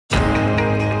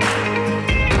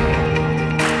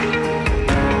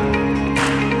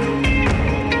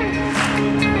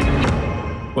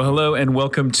Hello, and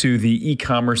welcome to the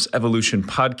E-commerce Evolution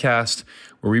podcast,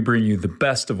 where we bring you the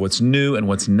best of what's new and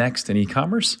what's next in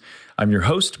e-commerce. I'm your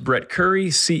host, Brett Curry,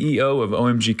 CEO of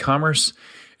OMG Commerce.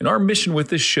 And our mission with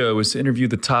this show is to interview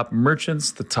the top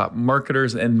merchants, the top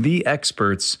marketers, and the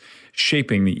experts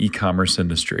shaping the e-commerce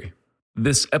industry.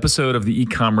 This episode of the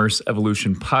E-commerce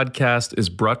Evolution podcast is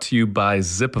brought to you by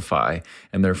Zipify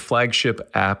and their flagship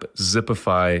app,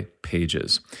 Zipify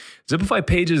Pages. Zipify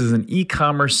Pages is an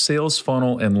e-commerce sales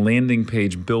funnel and landing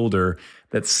page builder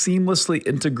that seamlessly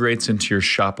integrates into your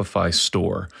Shopify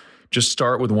store. Just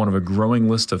start with one of a growing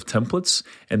list of templates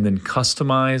and then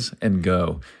customize and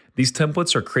go. These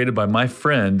templates are created by my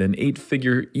friend and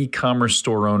 8-figure e-commerce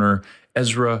store owner,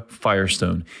 Ezra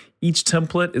Firestone. Each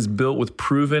template is built with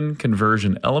proven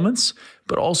conversion elements,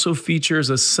 but also features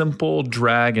a simple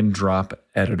drag and drop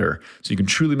editor. So you can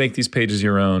truly make these pages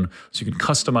your own, so you can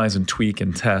customize and tweak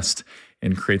and test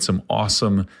and create some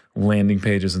awesome landing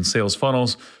pages and sales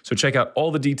funnels. So check out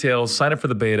all the details, sign up for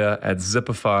the beta at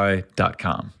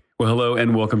zipify.com. Well, hello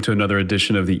and welcome to another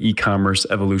edition of the E-commerce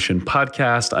Evolution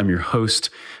podcast. I'm your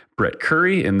host, Brett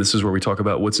Curry, and this is where we talk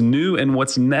about what's new and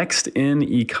what's next in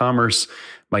e-commerce.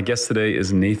 My guest today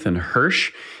is Nathan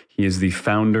Hirsch. He is the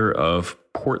founder of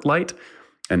Portlight,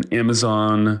 an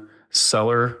Amazon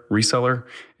reseller,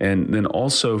 and then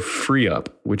also FreeUp,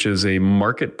 which is a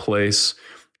marketplace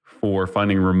for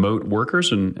finding remote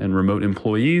workers and remote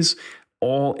employees,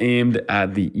 all aimed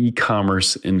at the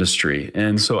e-commerce industry.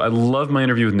 And so I love my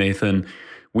interview with Nathan.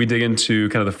 We dig into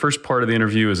kind of the first part of the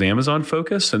interview is Amazon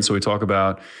focused. And so we talk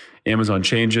about Amazon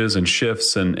changes and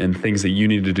shifts and things that you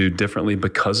need to do differently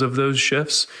because of those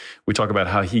shifts. We talk about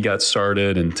how he got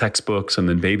started in textbooks and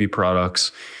then baby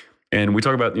products. And we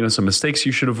talk about, some mistakes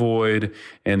you should avoid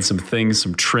and some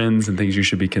trends and things you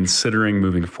should be considering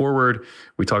moving forward.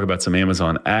 We talk about some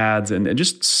Amazon ads and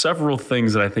just several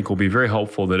things that I think will be very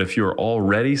helpful that if you're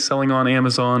already selling on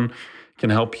Amazon can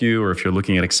help you, or if you're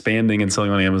looking at expanding and selling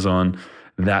on Amazon,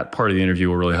 that part of the interview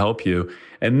will really help you.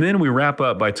 And then we wrap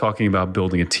up by talking about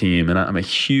building a team. And I'm a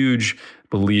huge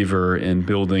believer in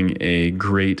building a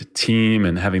great team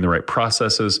and having the right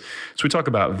processes. So we talk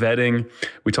about vetting.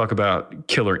 We talk about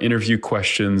killer interview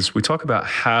questions. We talk about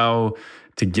how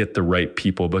to get the right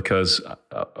people, because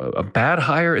a bad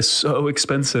hire is so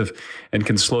expensive and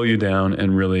can slow you down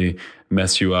and really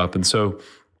mess you up. And so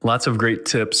lots of great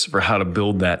tips for how to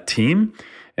build that team.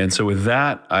 And so with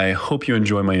that, I hope you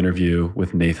enjoy my interview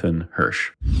with Nathan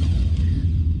Hirsch.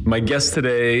 My guest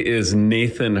today is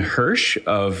Nathan Hirsch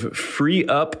of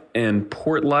FreeUp and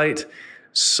Portlight.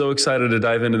 So excited to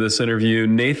dive into this interview.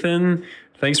 Nathan,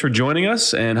 thanks for joining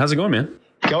us. And how's it going, man?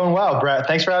 Going well, Brett.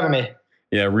 Thanks for having me.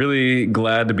 Yeah, really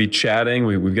glad to be chatting.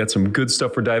 We've got some good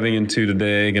stuff we're diving into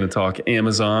today. Going to talk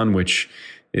Amazon, which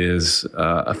is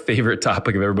a favorite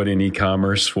topic of everybody in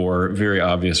e-commerce for very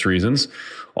obvious reasons.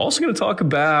 Also going to talk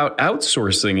about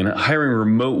outsourcing and hiring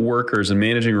remote workers and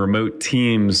managing remote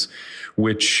teams,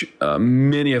 which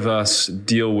many of us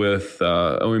deal with,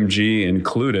 OMG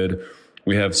included.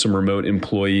 We have some remote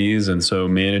employees, and so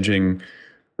managing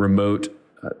remote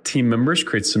team members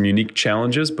creates some unique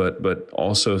challenges, but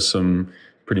also some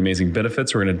pretty amazing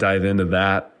benefits. We're going to dive into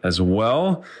that as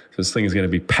well. So this thing is going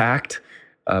to be packed.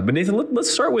 But Nathan,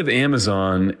 let's start with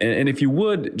Amazon. And if you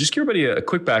would, just give everybody a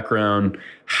quick background.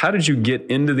 How did you get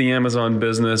into the Amazon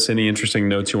business? Any interesting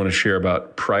notes you want to share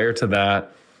about prior to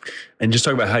that? And just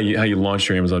talk about how you launched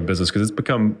your Amazon business, because it's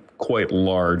become quite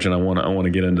large, and I want to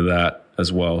get into that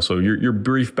as well. So your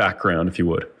brief background, if you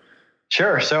would.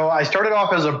 Sure. So I started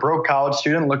off as a broke college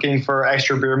student looking for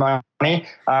extra beer money.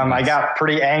 I got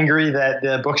pretty angry that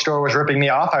the bookstore was ripping me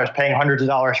off. I was paying hundreds of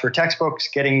dollars for textbooks,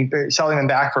 selling them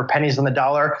back for pennies on the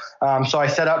dollar. So I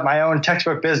set up my own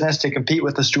textbook business to compete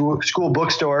with the school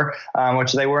bookstore,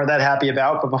 which they weren't that happy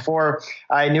about. But before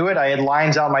I knew it, I had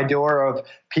lines out my door of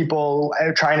people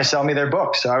trying to sell me their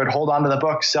books. So I would hold on to the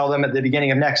books, sell them at the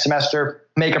beginning of next semester,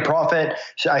 make a profit.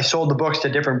 So I sold the books to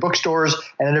different bookstores,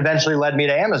 and it eventually led me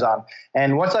to Amazon.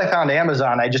 And once I found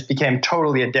Amazon, I just became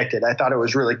totally addicted. I thought it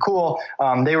was really cool.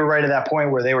 They were right at that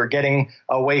point where they were getting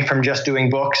away from just doing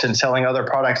books and selling other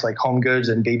products like home goods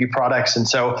and baby products. And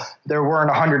so there weren't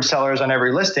 100 sellers on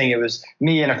every listing. It was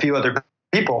me and a few other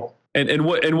people. And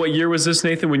what year was this,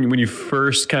 Nathan, when you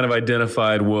first kind of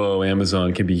identified, whoa,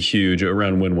 Amazon can be huge?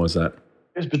 Around when was that?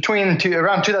 It was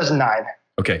around 2009.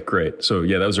 Okay, great. So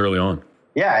yeah, that was early on.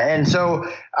 Yeah. And so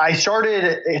I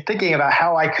started thinking about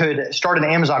how I could start an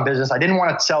Amazon business. I didn't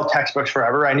want to sell textbooks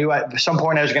forever. I knew at some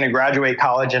point I was going to graduate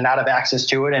college and not have access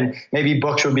to it. And maybe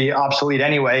books would be obsolete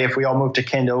anyway if we all moved to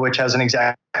Kindle, which hasn't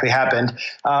exactly happened.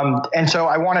 And so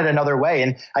I wanted another way.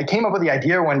 And I came up with the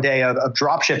idea one day of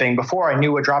drop shipping. Before I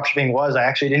knew what drop shipping was, I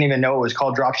actually didn't even know it was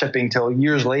called drop shipping until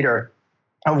years later,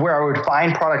 of where I would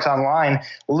find products online,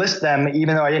 list them,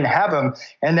 even though I didn't have them,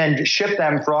 and then ship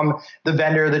them from the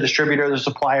vendor, the distributor, the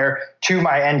supplier to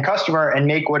my end customer and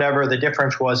make whatever the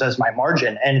difference was as my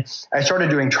margin. And I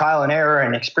started doing trial and error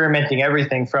and experimenting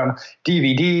everything from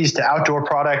DVDs to outdoor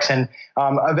products. And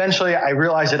eventually I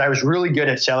realized that I was really good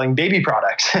at selling baby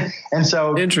products. And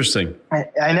so interesting.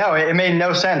 I know it made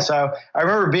no sense. So I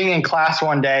remember being in class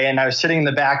one day and I was sitting in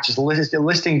the back just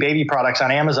listing baby products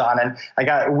on Amazon, and I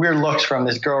got weird looks from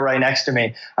this girl right next to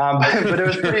me. But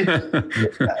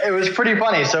it was pretty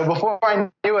funny. So before I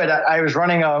knew it, I was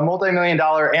running a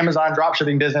multi-million-dollar Amazon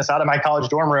dropshipping business out of my college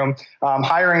dorm room,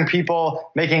 hiring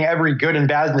people, making every good and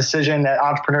bad decision that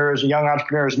young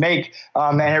entrepreneurs make.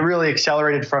 And it really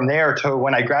accelerated from there to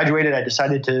when I graduated. I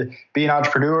decided to be an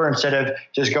entrepreneur instead of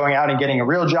just going out and getting a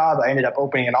real job. I ended up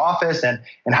opening an office and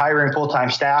hiring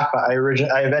full-time staff. I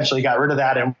eventually got rid of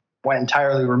that and went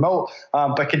entirely remote,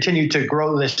 but continued to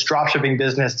grow this dropshipping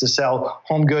business to sell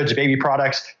home goods, baby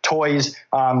products, toys,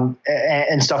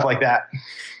 and stuff like that.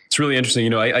 It's really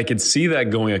interesting. I could see that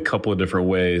going a couple of different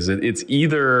ways. It's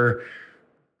either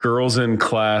girls in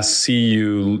class see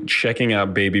you checking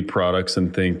out baby products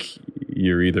and think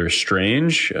you're either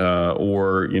strange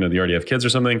or, they already have kids or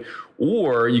something,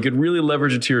 or you could really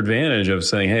leverage it to your advantage of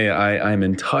saying, hey, I'm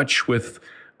in touch with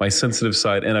my sensitive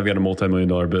side and I've got a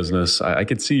multi-million-dollar business. I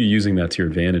could see you using that to your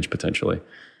advantage potentially.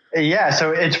 Yeah.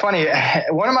 So it's funny.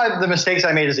 One of the mistakes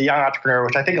I made as a young entrepreneur,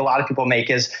 which I think a lot of people make,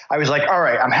 is I was like, all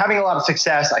right, I'm having a lot of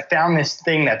success. I found this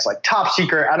thing that's like top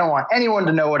secret. I don't want anyone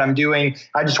to know what I'm doing.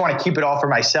 I just want to keep it all for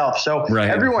myself. So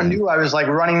everyone knew I was like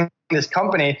running this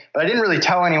company, but I didn't really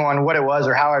tell anyone what it was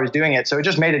or how I was doing it. So it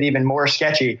just made it even more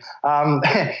sketchy.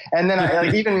 And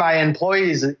then even my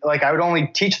employees, I would only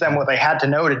teach them what they had to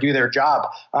know to do their job,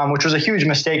 which was a huge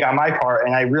mistake on my part.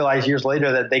 And I realized years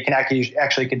later that they can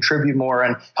actually contribute more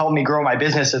and help me grow my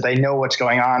business if they know what's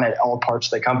going on at all parts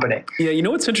of the company. Yeah.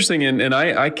 What's interesting, and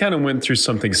I kind of went through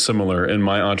something similar in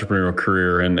my entrepreneurial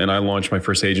career, and I launched my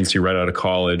first agency right out of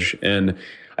college. And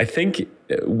I think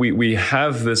we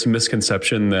have this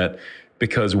misconception that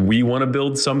because we want to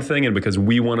build something and because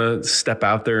we want to step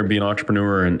out there and be an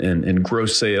entrepreneur and grow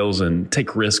sales and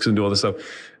take risks and do all this stuff,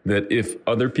 that if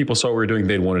other people saw what we're doing,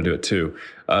 they'd want to do it too.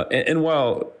 And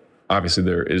while obviously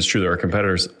there are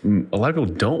competitors, a lot of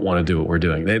people don't want to do what we're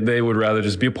doing. They would rather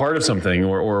just be a part of something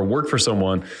or work for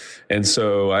someone. And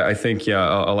so I think, a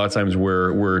lot of times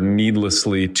we're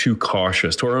needlessly too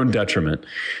cautious to our own detriment.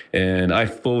 And I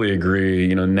fully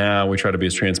agree. Now we try to be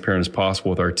as transparent as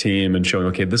possible with our team and showing,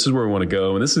 okay, this is where we want to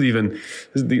go. And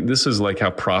this is like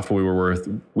how profitable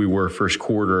we were first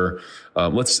quarter.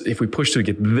 If we push to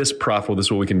get this profitable, this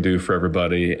is what we can do for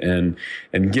everybody, and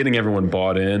getting everyone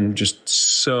bought in, just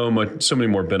so many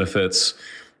more benefits.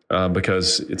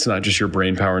 Because it's not just your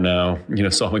brain power now,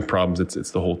 solving problems.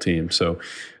 It's the whole team. So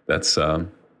that's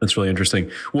really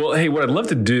interesting. Well, hey, what I'd love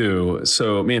to do.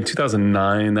 So,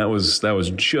 2009, that was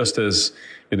just as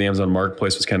the Amazon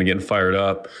marketplace was kind of getting fired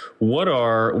up. What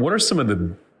are some of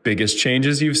the biggest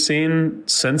changes you've seen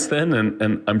since then?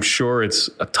 And I'm sure it's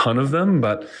a ton of them,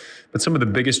 but some of the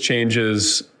biggest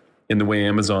changes in the way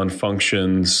Amazon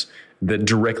functions that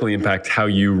directly impact how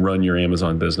you run your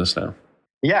Amazon business now.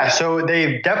 Yeah, so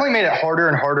they've definitely made it harder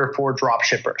and harder for drop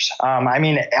shippers. I've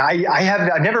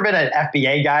never been an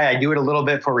FBA guy. I do it a little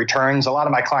bit for returns. A lot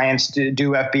of my clients do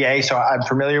FBA, so I'm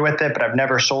familiar with it, but I've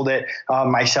never sold it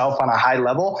myself on a high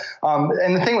level.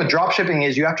 And the thing with drop shipping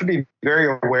is you have to be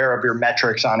very aware of your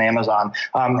metrics on Amazon.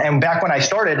 And back when I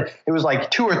started, it was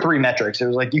like 2 or 3 metrics. It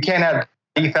was like you can't have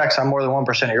defects on more than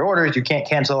 1% of your orders. You can't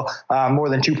cancel more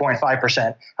than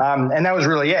 2.5%. And that was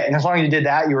really it. And as long as you did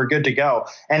that, you were good to go.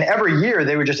 And every year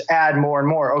they would just add more and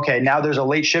more. Okay, now there's a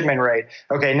late shipment rate.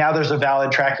 Okay, now there's a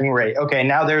valid tracking rate. Okay,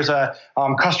 now there's a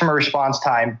customer response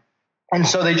time. And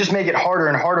so they just make it harder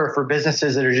and harder for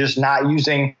businesses that are just not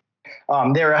using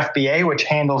their FBA, which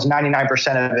handles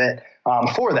 99% of it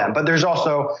for them. But there's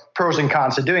also pros and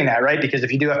cons to doing that, right? Because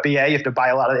if you do FBA, you have to buy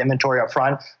a lot of inventory up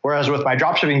front. Whereas with my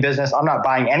dropshipping business, I'm not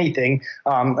buying anything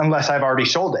unless I've already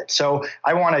sold it. So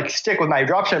I want to stick with my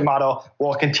dropship model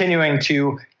while continuing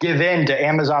to give in to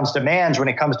Amazon's demands when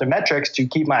it comes to metrics to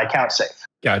keep my account safe.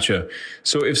 Gotcha.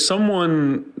 So if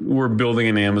someone were building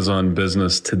an Amazon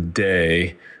business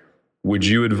today, Would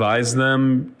you advise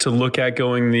them to look at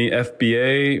going the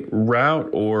FBA route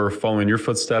or following your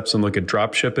footsteps and look at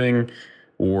drop shipping,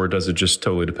 or does it just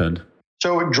totally depend?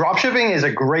 So dropshipping is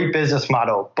a great business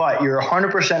model, but you're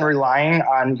 100% relying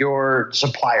on your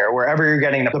supplier wherever you're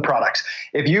getting the products.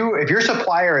 If your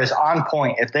supplier is on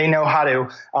point, if they know how to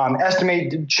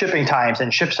estimate shipping times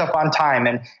and ship stuff on time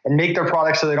and make their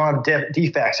products so they don't have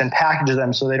defects and package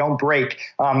them so they don't break,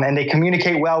 and they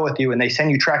communicate well with you and they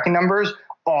send you tracking numbers,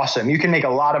 awesome. You can make a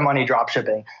lot of money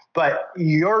dropshipping, but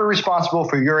you're responsible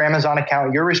for your Amazon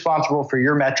account. You're responsible for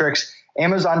your metrics.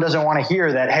 Amazon doesn't want to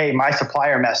hear that, hey, my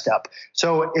supplier messed up.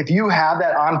 So if you have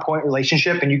that on-point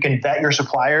relationship and you can vet your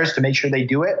suppliers to make sure they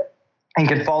do it and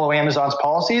can follow Amazon's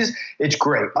policies, it's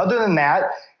great. Other than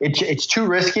that, it's too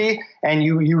risky, and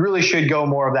you really should go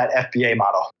more of that FBA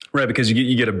model. Right, because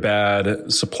you get a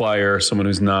bad supplier, someone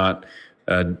who's not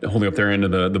holding up their end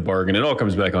of the bargain. It all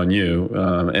comes back on you,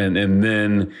 and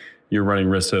then you're running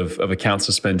risks of account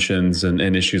suspensions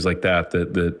and issues like that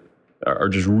are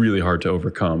just really hard to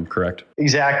overcome, correct?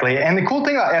 Exactly. And the cool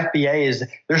thing about FBA is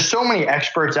there's so many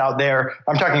experts out there.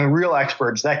 I'm talking real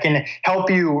experts that can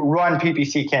help you run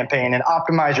PPC campaign and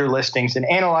optimize your listings and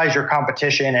analyze your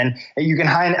competition. And you can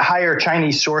hire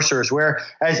Chinese sourcers,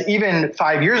 whereas even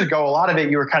 5 years ago, a lot of it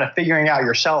you were kind of figuring out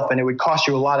yourself, and it would cost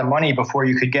you a lot of money before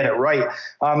you could get it right.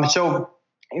 So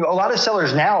a lot of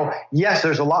sellers now, yes,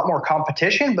 there's a lot more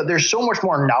competition, but there's so much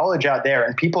more knowledge out there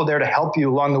and people there to help you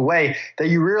along the way that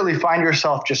you rarely find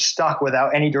yourself just stuck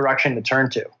without any direction to turn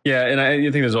to. Yeah, and I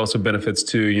think there's also benefits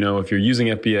too. If you're using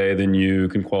FBA, then you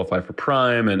can qualify for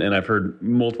Prime. And I've heard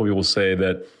multiple people say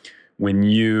that when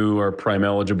you are Prime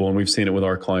eligible, and we've seen it with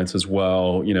our clients as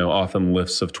well, often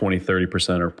lifts of 20,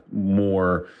 30% or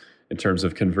more in terms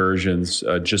of conversions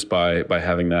just by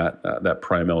having that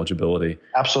Prime eligibility.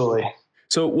 Absolutely.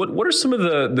 So what are some of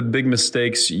the big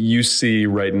mistakes you see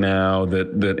right now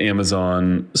that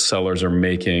Amazon sellers are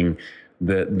making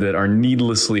that are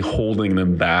needlessly holding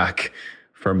them back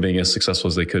from being as successful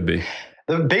as they could be?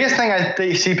 The biggest thing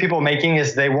I see people making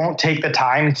is they won't take the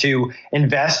time to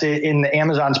invest in the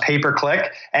Amazon's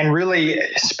pay-per-click and really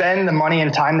spend the money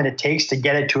and time that it takes to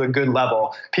get it to a good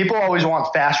level. People always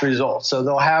want fast results. So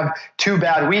they'll have 2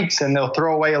 bad weeks and they'll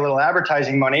throw away a little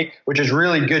advertising money, which is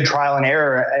really good trial and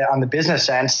error on the business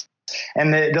sense,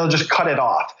 and they'll just cut it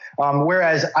off.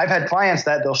 Whereas I've had clients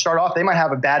that they'll start off, they might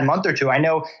have a bad month or two. I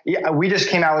know we just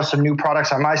came out with some new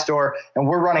products on my store and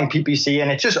we're running PPC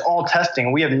and it's just all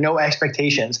testing. We have no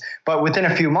expectations, but within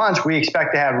a few months, we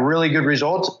expect to have really good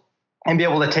results and be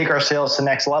able to take our sales to the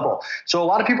next level. So a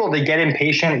lot of people, they get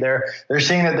impatient. They're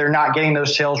seeing that they're not getting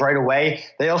those sales right away.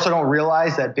 They also don't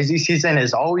realize that busy season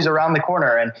is always around the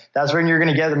corner, and that's when you're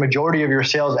going to get the majority of your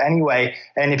sales anyway.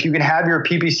 And if you can have your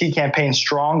PPC campaign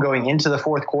strong going into the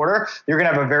fourth quarter, you're going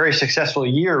to have a very successful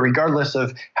year, regardless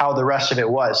of how the rest of it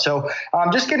was. So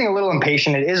just getting a little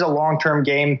impatient. It is a long-term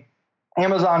game.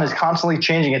 Amazon is constantly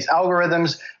changing its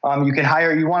algorithms.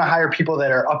 You want to hire people that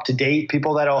are up to date,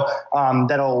 people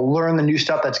that'll learn the new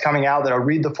stuff that's coming out, that'll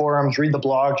read the forums, read the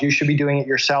blogs. You should be doing it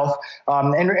yourself,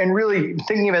 and really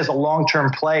thinking of it as a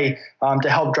long-term play to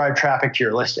help drive traffic to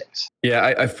your listings.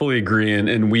 Yeah, I fully agree.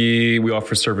 And we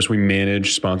offer service. We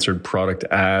manage sponsored product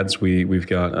ads. We've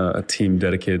got a team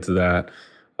dedicated to that.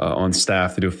 On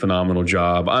staff. They do a phenomenal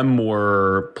job. I'm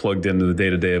more plugged into the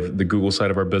day-to-day of the Google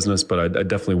side of our business, but I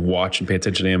definitely watch and pay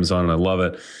attention to Amazon, and I love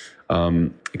it.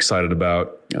 Excited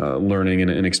about learning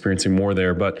and experiencing more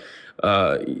there. But,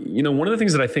 one of the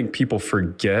things that I think people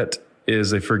forget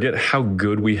is they forget how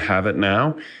good we have it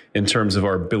now in terms of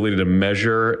our ability to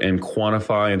measure and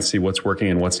quantify and see what's working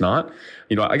and what's not.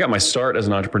 I got my start as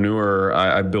an entrepreneur.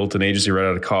 I built an agency right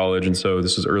out of college. And so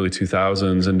this was early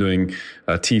 2000s and doing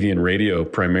TV and radio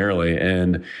primarily.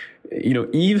 And,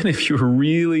 even if you were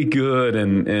really good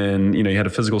and you had a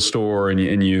physical store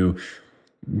and you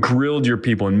grilled your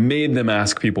people and made them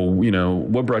ask people,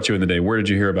 what brought you in the day? Where did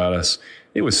you hear about us?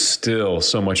 It was still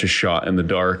so much a shot in the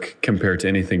dark compared to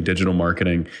anything digital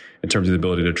marketing in terms of the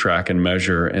ability to track and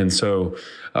measure. And so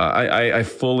I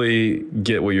fully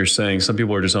get what you're saying. Some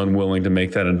people are just unwilling to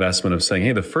make that investment of saying,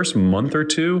 hey, the first month or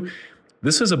two,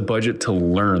 this is a budget to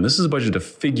learn. This is a budget to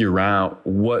figure out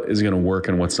what is going to work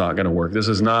and what's not going to work. This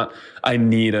is not, I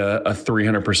need a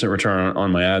 300% return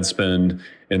on my ad spend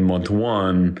in month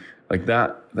one. Like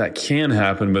that that can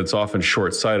happen, but it's often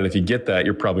short-sighted. If you get that,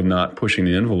 you're probably not pushing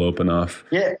the envelope enough.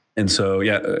 Yeah. And so,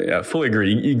 yeah, fully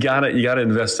agree. You gotta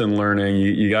invest in learning.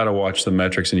 You gotta watch the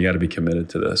metrics, and you gotta be committed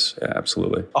to this. Yeah,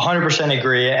 absolutely. 100%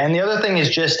 agree. And the other thing is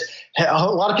just a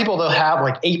lot of people, they'll have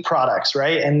like 8 products,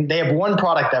 right? And they have one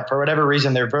product that for whatever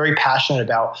reason they're very passionate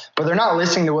about, but they're not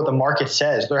listening to what the market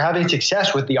says. They're having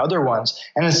success with the other ones.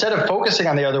 And instead of focusing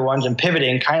on the other ones and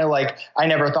pivoting, kind of like I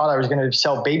never thought I was going to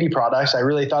sell baby products. I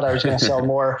really thought I was going to sell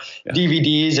more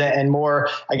DVDs and more,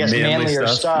 I guess, manlier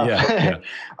stuff. Yeah.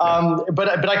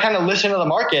 But I kind of listened to the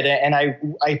market, and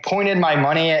I pointed my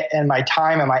money and my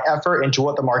time and my effort into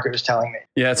what the market was telling me.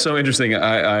 Yeah, it's so interesting.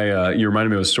 You reminded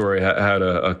me of a story. I had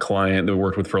a client that we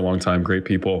worked with for a long time, great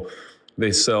people.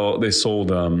 They sold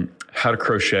how to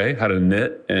crochet, how to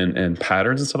knit and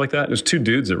patterns and stuff like that. There's 2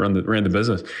 dudes that ran the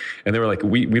business, and they were like,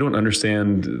 we don't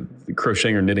understand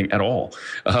crocheting or knitting at all.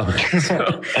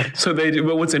 So they do.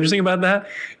 But what's interesting about that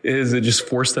is it just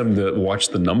forced them to watch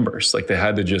the numbers. Like they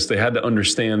had to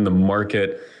understand the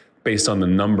market based on the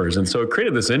numbers. And so it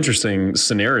created this interesting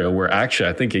scenario where actually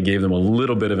I think it gave them a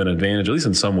little bit of an advantage, at least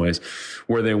in some ways,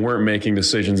 where they weren't making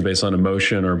decisions based on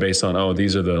emotion or based on,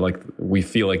 these are we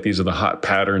feel like these are the hot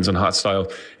patterns and hot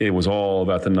styles. It was all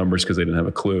about the numbers because they didn't have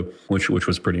a clue, which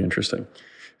was pretty interesting.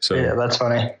 So yeah, that's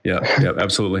funny. Yeah,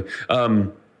 absolutely.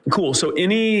 Cool. So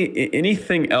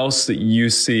anything else that you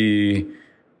see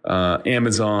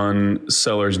Amazon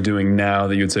sellers doing now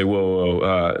that you'd say,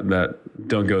 that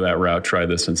don't go that route, try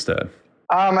this instead?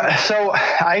 So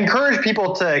I encourage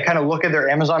people to kind of look at their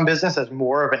Amazon business as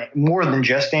more than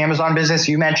just an Amazon business.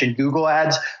 You mentioned Google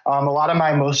ads. A lot of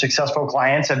my most successful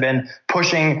clients have been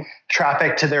pushing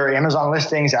traffic to their Amazon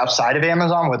listings outside of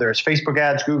Amazon, whether it's Facebook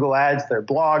ads, Google ads, their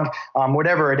blog,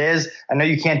 whatever it is. I know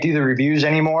you can't do the reviews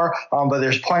anymore, but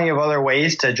there's plenty of other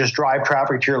ways to just drive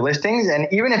traffic to your listings. And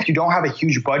even if you don't have a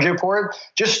huge budget for it,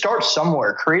 just start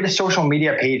somewhere. Create a social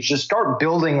media page. Just start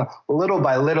building little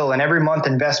by little, and every month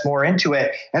invest more into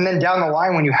it. And then down the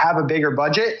line, when you have a bigger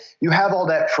budget, you have all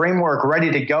that framework ready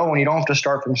to go and you don't have to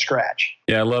start from scratch.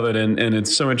 Yeah, I love it. And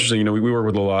it's so interesting. We work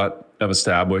with a lot of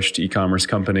established e-commerce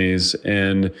companies.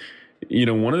 And,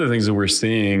 one of the things that we're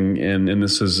seeing, and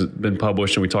this has been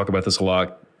published, and we talk about this a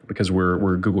lot because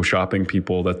we're Google shopping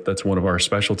people, that's one of our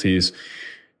specialties.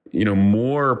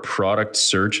 More product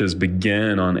searches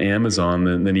begin on Amazon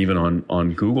than even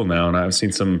on Google now. And I've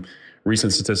seen some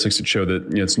recent statistics that show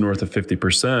that it's north of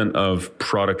 50% of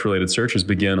product-related searches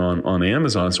begin on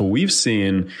Amazon. So we've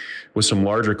seen with some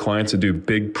larger clients that do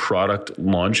big product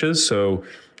launches. So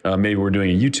maybe we're doing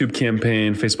a YouTube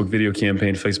campaign, Facebook video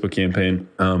campaign, Facebook campaign,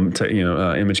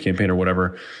 image campaign or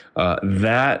whatever.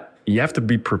 That you have to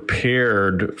be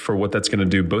prepared for what that's going to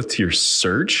do both to your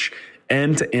search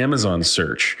and to Amazon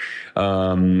search.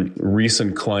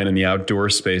 Recent client in the outdoor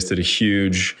space did a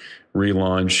huge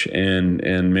relaunch,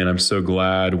 and man, I'm so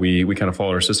glad we kind of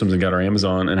followed our systems and got our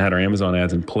Amazon and had our Amazon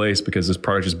ads in place, because this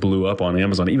product just blew up on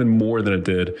Amazon even more than it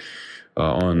did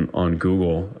on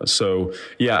Google. So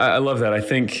yeah, I love that. I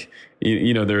think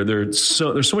there's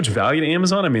so much value to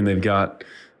Amazon. I mean, they've got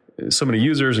so many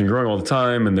users and growing all the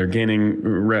time, and they're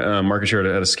gaining market share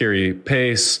at a scary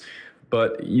pace.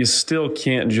 But you still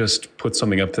can't just put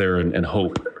something up there and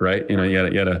hope, right? You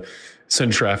gotta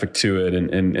send traffic to it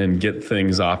and get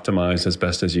things optimized as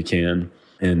best as you can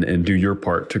and do your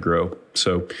part to grow.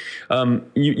 So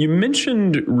you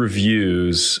mentioned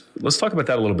reviews. Let's talk about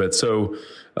that a little bit. So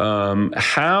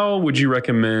how would you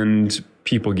recommend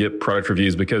people get product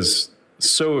reviews? Because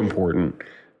so important,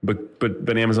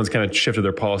 but Amazon's kind of shifted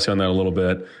their policy on that a little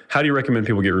bit. How do you recommend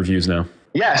people get reviews now?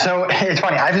 Yeah, so it's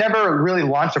funny. I've never really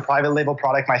launched a private label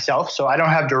product myself, so I don't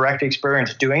have direct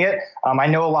experience doing it. I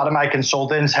know a lot of my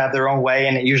consultants have their own way,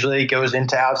 and it usually goes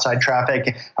into outside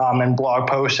traffic and blog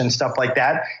posts and stuff like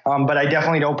that. But I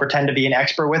definitely don't pretend to be an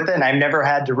expert with it, and I've never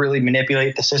had to really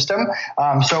manipulate the system.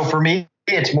 So for me,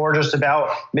 it's more just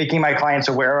about making my clients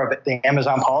aware of the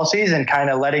Amazon policies and kind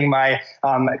of letting my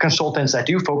consultants that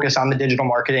do focus on the digital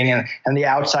marketing and the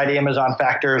outside Amazon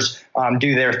factors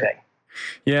do their thing.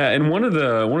 Yeah, and one of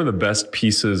the best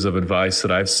pieces of advice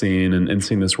that I've seen and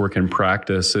seen this work in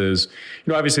practice is,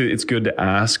 obviously it's good to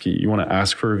ask. You want to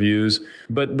ask for reviews,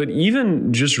 but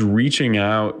even just reaching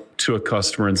out to a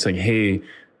customer and saying, hey,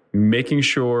 making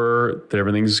sure that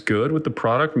everything's good with the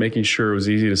product, making sure it was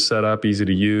easy to set up, easy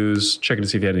to use, checking to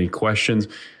see if you had any questions,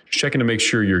 checking to make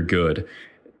sure you're good.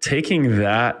 Taking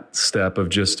that step of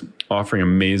just offering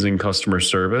amazing customer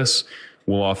service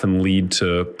will often lead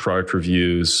to product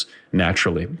reviews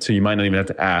naturally. So you might not even have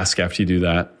to ask after you do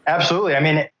that. Absolutely. I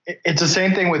mean, It's the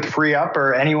same thing with Free Up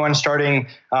or anyone starting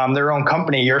their own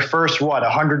company. Your first,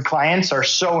 100 clients are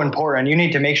so important. You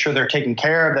need to make sure they're taken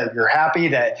care of, that you're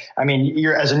happy,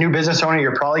 you're as a new business owner,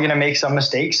 you're probably going to make some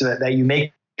mistakes, so that you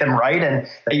make them right, and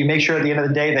that you make sure at the end of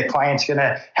the day the client's going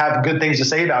to have good things to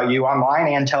say about you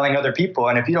online and telling other people.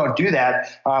 And if you don't do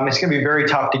that, it's going to be very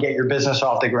tough to get your business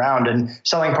off the ground. And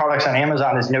selling products on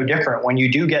Amazon is no different. When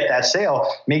you do get that sale,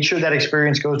 make sure that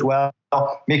experience goes well.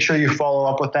 Make sure you follow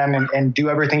up with them and do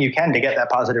everything you can to get that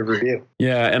positive review.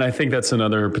 Yeah, and I think that's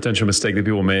another potential mistake that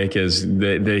people make, is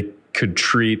they could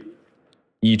treat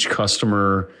each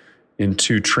customer in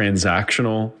too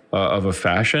transactional of a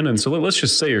fashion. And so let's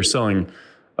just say you're selling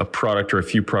a product or a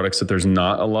few products that there's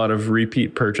not a lot of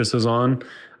repeat purchases on.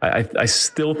 I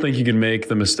still think you can make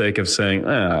the mistake of saying,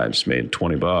 I just made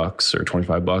 $20 or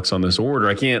 $25 on this order.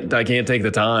 I can't take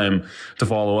the time to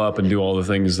follow up and do all the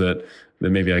things that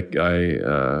maybe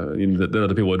that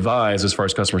other people advise as far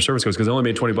as customer service goes, because I only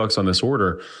made $20 on this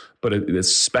order. But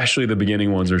especially the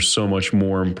beginning ones are so much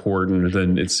more important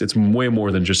than it's way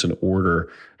more than just an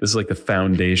order. This is like the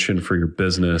foundation for your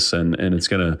business, and it's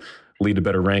going to lead to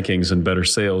better rankings and better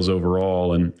sales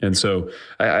overall. And so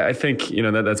I think,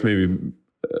 that's maybe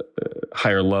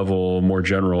higher level, more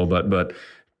general, but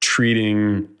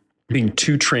being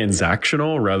too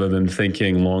transactional rather than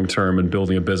thinking long-term and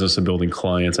building a business and building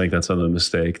clients. I think that's another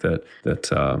mistake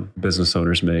that business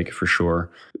owners make, for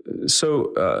sure.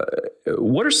 So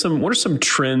what are some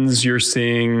trends you're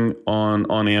seeing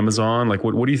on Amazon? Like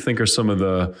what do you think are some of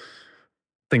the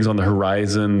things on the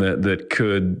horizon that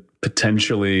could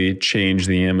potentially change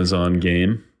the Amazon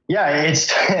game? Yeah,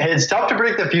 it's tough to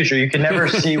predict the future. You can never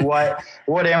see what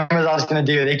Amazon's going to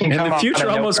do. They can and the future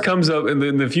almost comes up,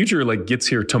 and the future gets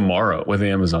here tomorrow with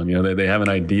Amazon. They have an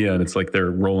idea, and it's like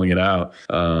they're rolling it out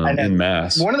in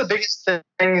mass. One of the biggest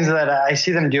things that I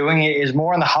see them doing is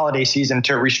more in the holiday season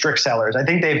to restrict sellers. I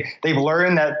think they've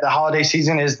learned that the holiday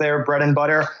season is their bread and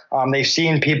butter. They've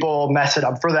seen people mess it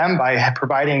up for them by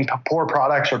providing poor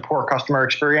products or poor customer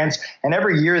experience, and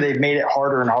every year they've made it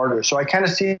harder and harder. So I kind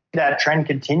of see that trend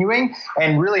continuing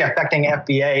and really affecting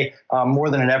FBA more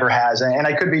than it ever has. And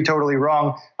I could be totally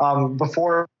wrong.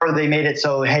 Before they made it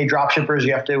so, hey, drop shippers,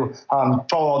 you have to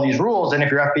follow all these rules, and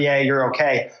if you're FBA, you're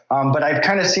okay. But I've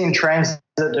kind of seen trends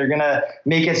that they're going to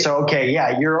make it so, okay,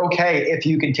 yeah, you're okay if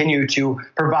you continue to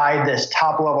provide this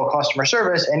top level customer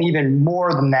service, and even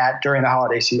more than that during the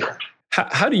holiday season.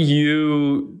 How do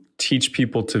you teach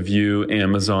people to view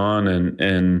Amazon?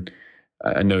 And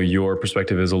I know your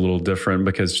perspective is a little different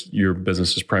because your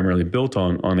business is primarily built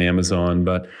on Amazon.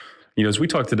 But, as we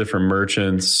talk to different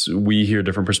merchants, we hear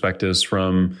different perspectives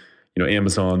from,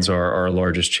 Amazon's our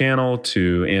largest channel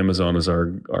to Amazon is our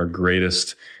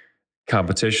greatest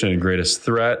competition and greatest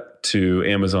threat to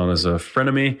Amazon as a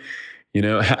frenemy.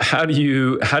 How do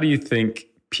you think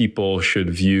people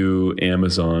should view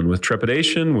Amazon? With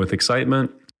trepidation, with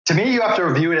excitement? To me, you have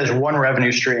to view it as one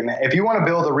revenue stream. If you want to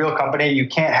build a real company, you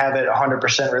can't have it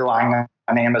 100% relying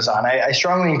on Amazon. I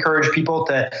strongly encourage people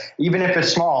to, even if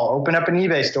it's small, open up an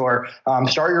eBay store,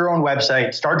 start your own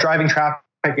website, start driving traffic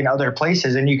in other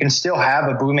places, and you can still have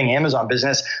a booming Amazon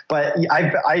business. But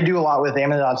I do a lot with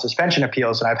Amazon suspension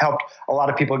appeals, and I've helped a lot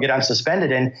of people get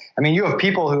unsuspended. And I mean, you have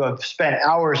people who have spent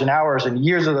hours and hours and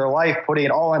years of their life putting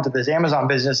it all into this Amazon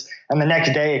business, and the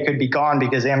next day it could be gone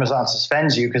because Amazon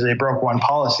suspends you because they broke one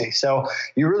policy. So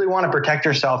you really want to protect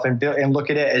yourself and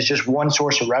look at it as just one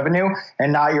source of revenue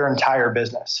and not your entire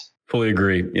business. Fully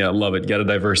agree. Yeah, love it. Got to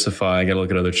diversify. Got to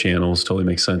look at other channels. Totally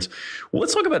makes sense. Well,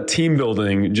 let's talk about team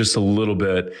building just a little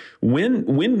bit.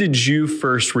 When did you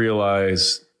first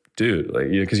realize, dude,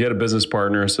 because you had a business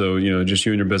partner, so just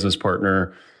you and your business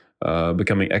partner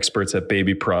becoming experts at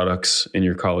baby products in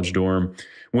your college dorm.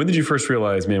 When did you first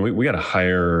realize, man, we got to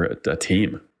hire a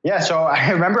team? Yeah, so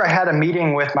I remember I had a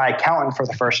meeting with my accountant for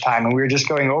the first time, and we were just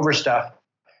going over stuff.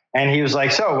 And he was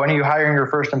like, so when are you hiring your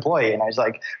first employee? And I was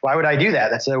like, why would I do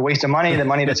that? That's a waste of money, the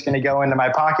money that's going to go into my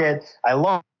pocket. I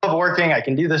love working. I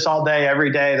can do this all day,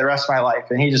 every day, the rest of my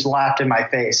life. And he just laughed in my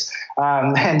face.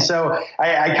 And so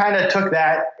I kind of took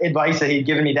that advice that he'd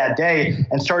given me that day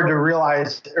and started to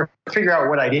realize or figure out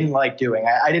what I didn't like doing.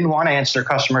 I didn't want to answer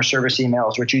customer service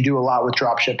emails, which you do a lot with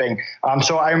drop shipping.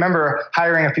 So I remember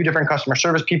hiring a few different customer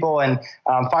service people and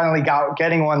finally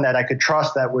getting one that I could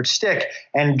trust that would stick.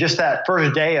 And just that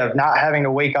first day of not having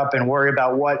to wake up and worry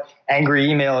about what angry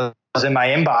email in my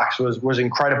inbox was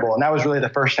incredible. And that was really the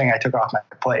first thing I took off my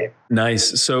plate.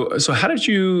 Nice. So how did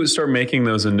you start making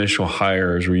those initial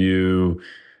hires? Were you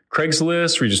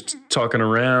Craigslist? Were you just talking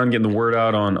around, getting the word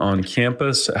out on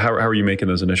campus? How are you making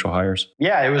those initial hires?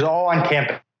 Yeah, it was all on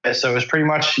campus. So it was pretty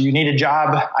much, you need a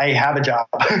job, I have a job.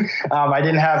 I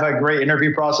didn't have a great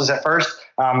interview process at first.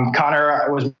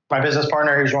 Connor was my business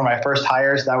partner. He was one of my first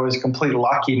hires. That was complete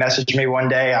luck. He messaged me one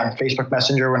day on Facebook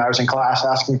Messenger when I was in class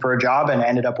asking for a job, and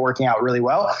ended up working out really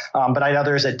well. But I had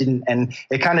others that didn't. And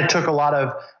it kind of took a lot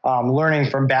of learning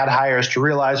from bad hires to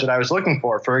realize what I was looking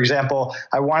for. For example,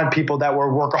 I wanted people that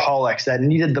were workaholics, that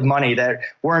needed the money, that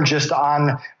weren't just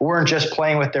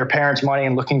playing with their parents' money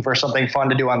and looking for something fun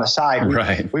to do on the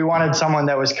side. We wanted someone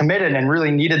that was committed and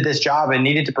really needed this job and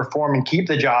needed to perform and keep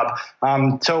the job.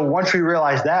 So once we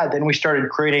realized that, then we started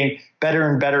creating better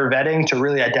and better vetting to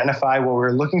really identify what we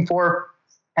were looking for.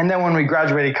 And then when we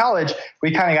graduated college,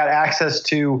 we kind of got access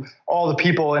to all the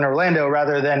people in Orlando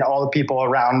rather than all the people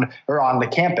around or on the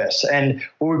campus. And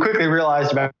what we quickly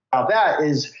realized about that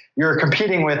is you're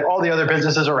competing with all the other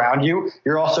businesses around you.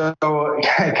 You're also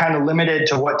kind of limited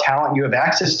to what talent you have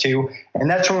access to. And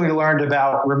that's when we learned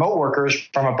about remote workers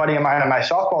from a buddy of mine on my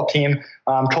softball team,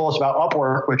 told us about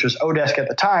Upwork, which was Odesk at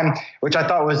the time, which I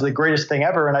thought was the greatest thing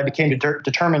ever. And I became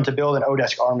determined to build an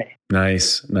Odesk army.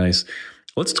 Nice.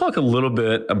 Let's talk a little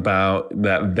bit about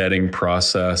that vetting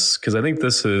process, because I think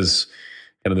this is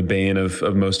kind of the bane of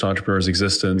most entrepreneurs'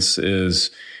 existence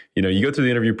is, you go through the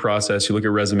interview process, you look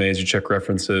at resumes, you check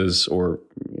references, or,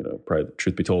 probably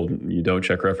truth be told, you don't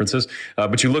check references,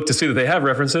 but you look to see that they have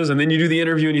references, and then you do the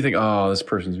interview and you think, oh, this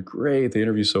person's great. They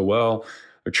interview so well.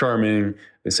 They're charming.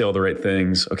 They say all the right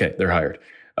things. Okay, they're hired.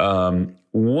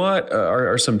 What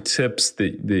are some tips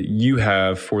that you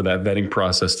have for that vetting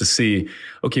process to see,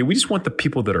 okay, we just want the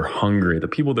people that are hungry, the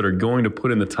people that are going to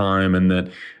put in the time and that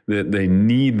they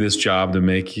need this job to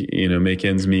make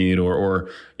ends meet, or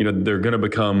they're going to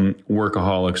become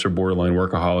workaholics or borderline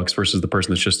workaholics versus the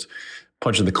person that's just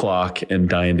punching the clock and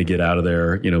dying to get out of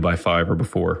there, by 5 or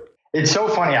before. It's so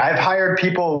funny. I've hired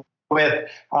people with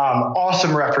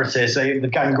awesome references.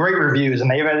 They've gotten great reviews, and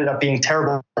they've ended up being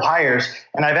terrible hires.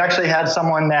 And I've actually had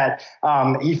someone that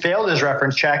he failed his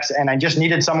reference checks, and I just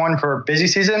needed someone for busy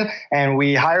season, and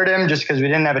we hired him just because we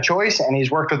didn't have a choice. And he's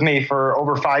worked with me for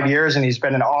over 5 years, and he's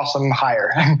been an awesome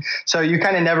hire. So you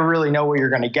kind of never really know what you're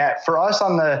going to get. For us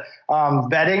on the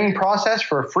vetting process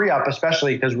for FreeUp,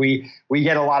 especially because we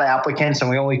get a lot of applicants and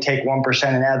we only take 1%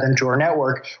 and add them to our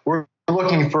network, we're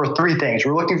looking for 3 things.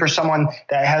 We're looking for someone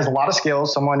that has a lot of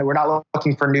skills. We're not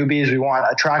looking for newbies. We want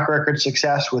a track record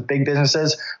success with big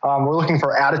businesses. We're looking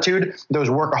for attitude, those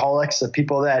workaholics, the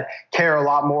people that care a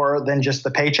lot more than just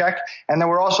the paycheck. And then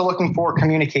we're also looking for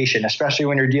communication, especially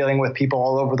when you're dealing with people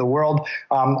all over the world.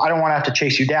 I don't want to have to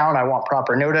chase you down. I want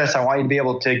proper notice. I want you to be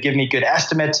able to give me good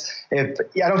estimates. I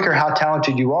don't care how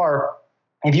talented you are.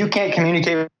 If you can't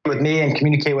communicate with me and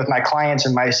communicate with my clients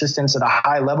and my assistants at a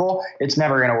high level, it's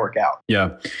never going to work out.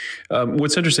 Yeah.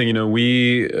 What's interesting, what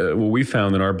we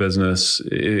found in our business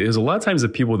is a lot of times the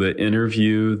people that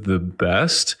interview the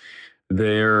best,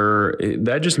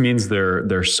 that just means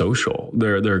they're social.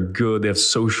 They're good. They have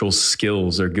social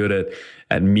skills. They're good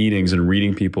at meetings and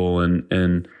reading people, and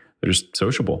they're just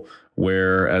sociable.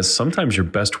 Whereas sometimes your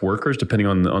best workers, depending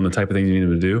on the type of things you need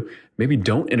them to do, maybe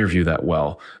don't interview that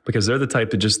well, because they're the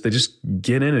type that they just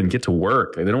get in and get to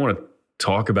work. They don't want to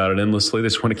talk about it endlessly. They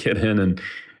just want to get in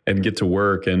and get to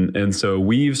work. And so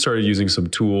we've started using some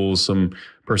tools, some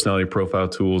personality profile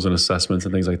tools and assessments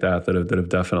and things like that have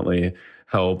definitely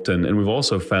helped. And we've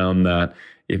also found that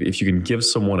if you can give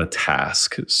someone a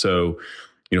task, so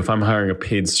if I'm hiring a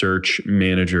paid search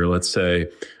manager, let's say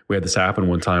we had this happen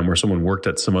one time where someone worked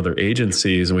at some other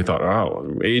agencies and we thought,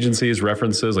 oh, agencies,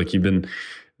 references, like the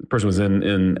person was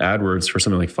in AdWords for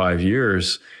something like 5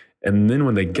 years. And then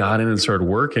when they got in and started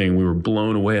working, we were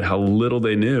blown away at how little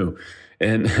they knew.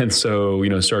 And so,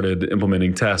 started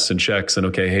implementing tests and checks and,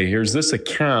 okay, hey, here's this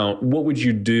account. What would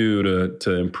you do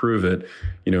to improve it?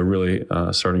 Really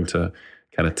starting to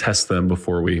kind of test them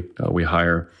before we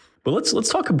hire. But let's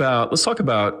talk about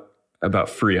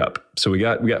FreeUp. So we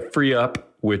got FreeUp,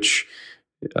 which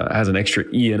has an extra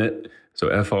E in it. So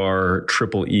FREEUP.com.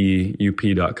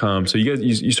 So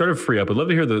you started FreeUp. I'd love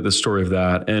to hear the story of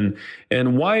that and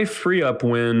why FreeUp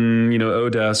when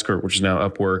Odesk, which is now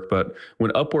Upwork, but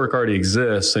when Upwork already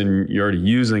exists and you're already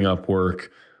using Upwork,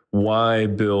 why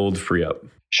build FreeUp?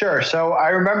 Sure. So I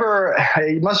remember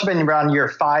it must have been around year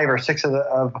 5 or 6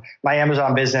 of my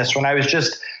Amazon business when I was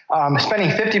just spending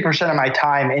 50% of my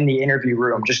time in the interview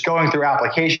room, just going through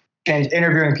applications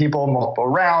interviewing people, multiple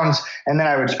rounds, and then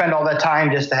I would spend all that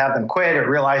time just to have them quit or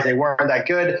realize they weren't that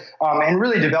good, and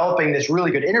really developing this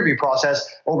really good interview process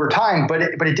over time. But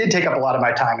it did take up a lot of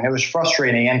my time, and it was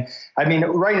frustrating. And I mean,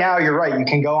 right now, you're right. You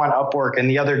can go on Upwork and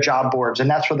the other job boards, and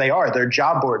that's what they are. They're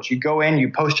job boards. You go in,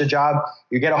 you post a job,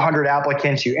 you get 100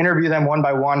 applicants, you interview them one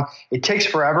by one. It takes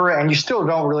forever, and you still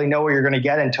don't really know what you're going to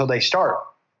get until they start.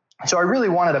 So I really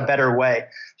wanted a better way.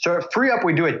 So at FreeUp,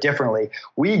 we do it differently.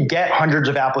 We get hundreds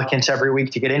of applicants every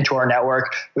week to get into our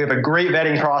network. We have a great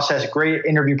vetting process, great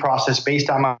interview process based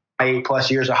on my 8+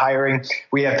 years of hiring.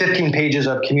 We have 15 pages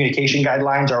of communication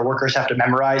guidelines our workers have to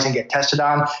memorize and get tested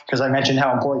on, because I mentioned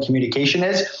how important communication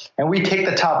is. And we take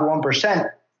the top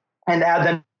 1% and add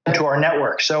them to our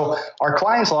network. So our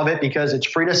clients love it because it's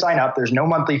free to sign up. There's no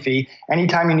monthly fee.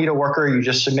 Anytime you need a worker, you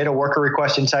just submit a worker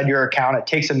request inside your account. It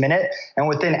takes a minute, and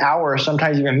within hours,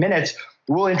 sometimes even minutes,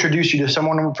 we'll introduce you to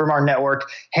someone from our network,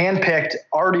 handpicked,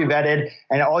 already vetted,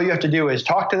 and all you have to do is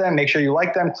talk to them, make sure you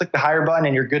like them, click the hire button,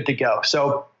 and you're good to go.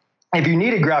 So if you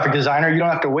need a graphic designer, you don't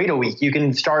have to wait a week. You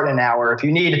can start in an hour. If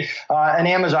you need an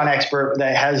Amazon expert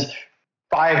that has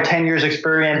 5-10 years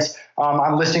experience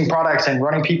on listing products and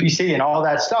running PPC and all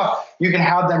that stuff, you can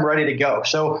have them ready to go.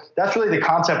 So that's really the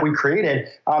concept we created.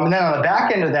 And then on the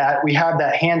back end of that, we have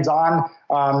that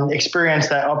hands-on experience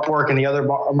that Upwork and the other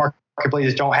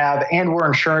marketplaces don't have. And we're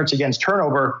insurance against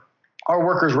turnover. Our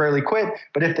workers rarely quit,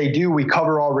 but if they do, we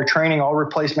cover all retraining, all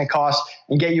replacement costs,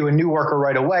 and get you a new worker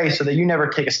right away so that you never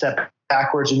take a step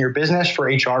backwards in your business for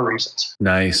HR reasons.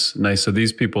 Nice. So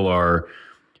these people are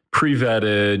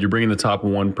pre-vetted, you're bringing the top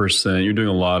 1%, you're doing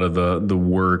a lot of the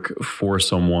work for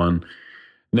someone.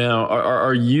 Now,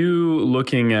 are you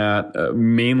looking at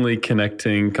mainly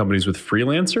connecting companies with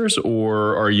freelancers,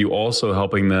 or are you also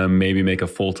helping them maybe make a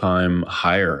full-time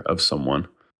hire of someone?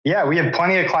 Yeah, we have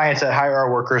plenty of clients that hire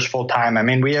our workers full time. I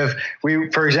mean,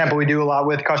 for example, we do a lot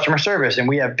with customer service, and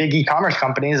we have big e-commerce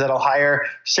companies that'll hire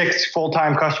 6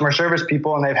 full-time customer service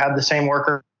people, and they've had the same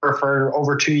worker for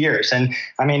over 2 years. And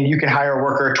I mean, you can hire a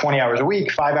worker 20 hours a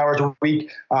week, 5 hours a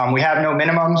week. We have no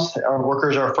minimums. Our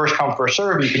workers are first come, first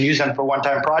serve. You can use them for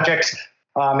one-time projects.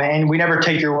 And we never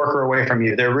take your worker away from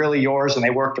you. They're really yours, and they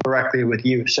work directly with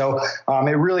you. So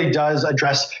it really does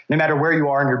address no matter where you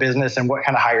are in your business and what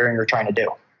kind of hiring you're trying to do.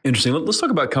 Interesting. Let's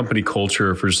talk about company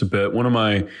culture for just a bit. One of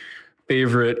my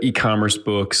favorite e-commerce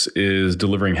books is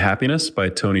Delivering Happiness by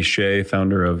Tony Hsieh,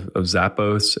 founder of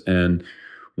Zappos. And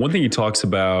one thing he talks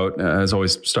about has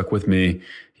always stuck with me.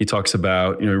 He talks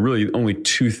about, really only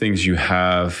 2 things you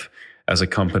have as a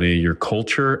company: your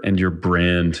culture and your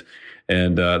brand.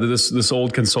 And this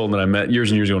old consultant that I met years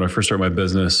and years ago when I first started my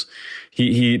business,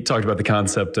 he talked about the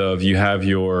concept of you have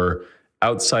your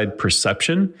outside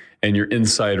perception and your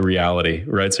inside reality,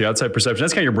 right? So your outside perception,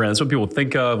 that's kind of your brand. That's what people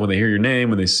think of when they hear your name,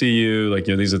 when they see you,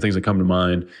 these are things that come to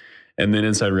mind. And then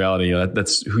inside reality,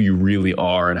 that's who you really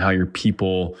are and how your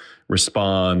people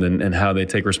respond and how they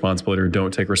take responsibility or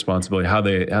don't take responsibility, how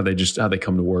they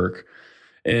come to work.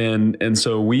 And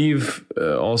so we've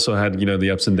also had,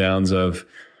 the ups and downs of,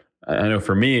 I know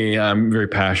for me, I'm very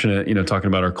passionate, talking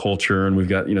about our culture, and we've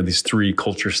got, these 3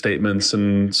 culture statements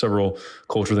and several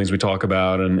cultural things we talk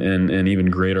about and even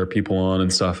grade our people on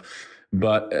and stuff.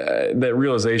 But that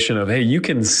realization of, hey, you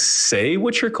can say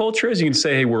what your culture is. You can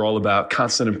say, hey, we're all about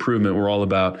constant improvement. We're all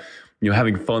about,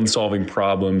 having fun solving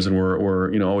problems, and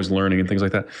we're always learning and things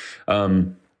like that.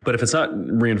 But if it's not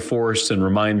reinforced and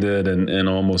reminded and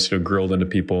almost, grilled into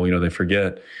people, they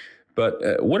forget.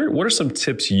 But what are some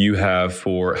tips you have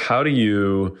for how do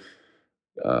you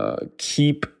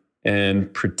keep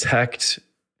and protect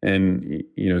and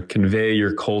convey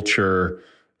your culture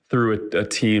through a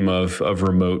team of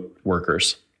remote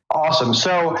workers? Awesome.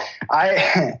 So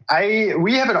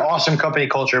we have an awesome company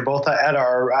culture, both at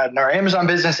our Amazon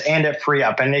business and at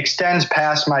FreeUp, and it extends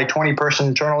past my 20-person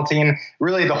internal team,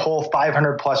 really the whole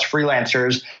 500 plus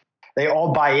freelancers. They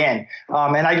all buy in.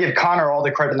 And I give Connor all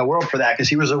the credit in the world for that, because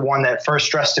he was the one that first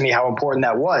stressed to me how important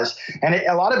that was. And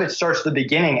a lot of it starts at the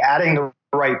beginning, adding the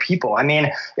right people. I mean,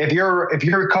 if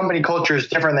your company culture is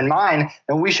different than mine,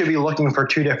 then we should be looking for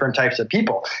 2 different types of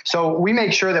people. So we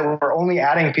make sure that we're only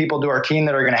adding people to our team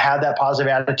that are going to have that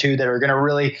positive attitude, that are going to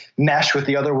really mesh with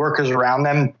the other workers around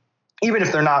them, even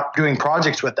if they're not doing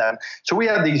projects with them. So we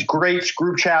have these great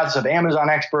group chats of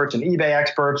Amazon experts and eBay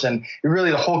experts and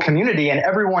really the whole community, and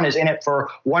everyone is in it for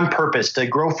one purpose: to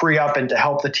grow FreeUp and to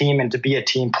help the team and to be a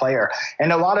team player.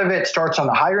 And a lot of it starts on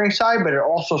the hiring side, but it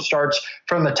also starts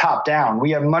from the top down.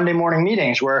 We have Monday morning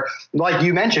meetings where, like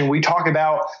you mentioned, we talk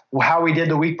about how we did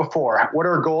the week before. What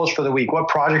are our goals for the week? What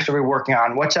projects are we working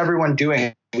on? What's everyone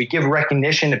doing? We give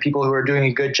recognition to people who are doing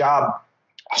a good job.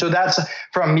 So that's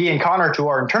from me and Connor to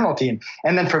our internal team.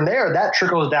 And then from there, that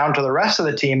trickles down to the rest of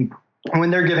the team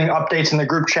when they're giving updates in the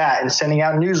group chat and sending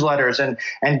out newsletters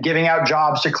and giving out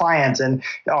jobs to clients and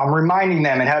reminding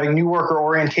them and having new worker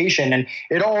orientation. And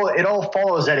it all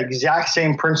follows that exact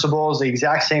same principles, the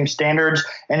exact same standards.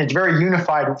 And it's very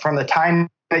unified from the time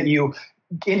that you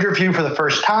interview for the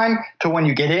first time to when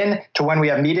you get in to when we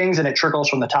have meetings, and it trickles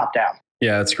from the top down.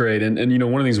 Yeah, that's great. And one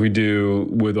of the things we do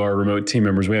with our remote team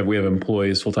members, we have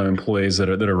employees, full-time employees that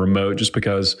are remote, just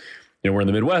because we're in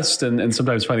the Midwest, and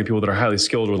sometimes finding people that are highly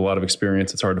skilled with a lot of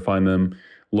experience, it's hard to find them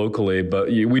locally. But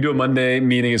we do a Monday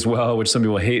meeting as well, which some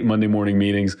people hate Monday morning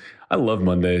meetings. I love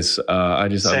Mondays. I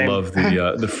love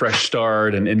the fresh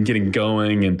start and getting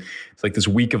going, and it's like this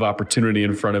week of opportunity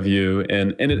in front of you,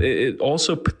 and it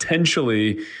also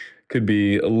potentially could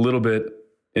be a little bit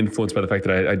influenced by the fact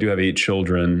that I do have 8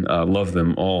 children, love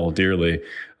them all dearly,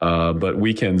 but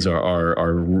weekends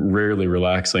are rarely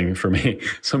relaxing for me.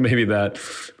 So maybe that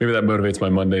motivates my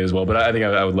Monday as well. But I think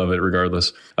I would love it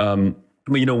regardless.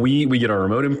 We get our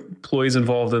remote employees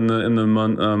involved in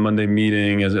the Monday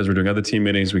meeting as we're doing other team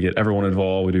meetings. We get everyone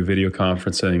involved. We do video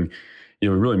conferencing. We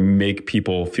really make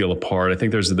people feel a part. I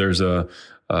think there's a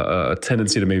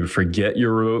tendency to maybe forget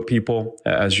your remote people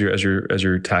as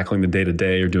you're tackling the day to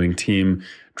day or doing team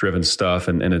driven stuff,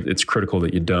 and it's critical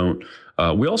that you don't.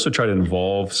 We also try to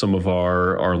involve some of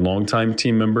our longtime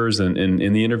team members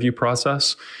in the interview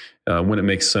process when it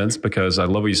makes sense, because I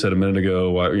love what you said a minute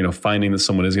ago. Finding that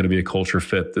someone is going to be a culture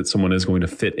fit, that someone is going to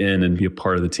fit in and be a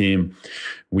part of the team.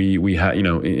 We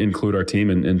include our team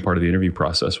in part of the interview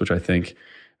process, which I think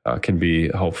can be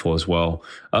helpful as well.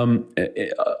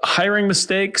 Hiring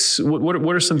mistakes.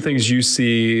 What are some things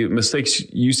mistakes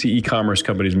you see e-commerce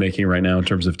companies making right now in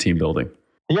terms of team building?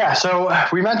 Yeah, so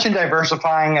we mentioned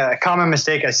diversifying. A common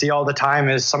mistake I see all the time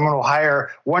is someone will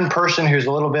hire one person who's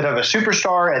a little bit of a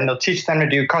superstar, and they'll teach them to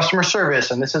do customer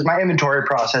service. And this is my inventory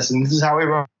process, and this is how we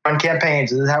run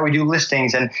campaigns. This is how we do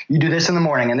listings. And you do this in the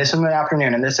morning, and this in the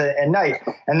afternoon, and this at night.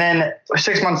 And then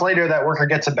 6 months later, that worker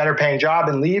gets a better paying job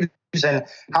and leaves. And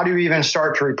how do you even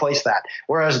start to replace that?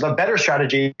 Whereas the better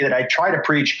strategy that I try to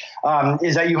preach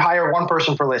is that you hire one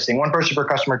person for listing, one person for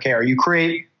customer care. You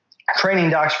create training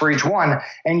docs for each one.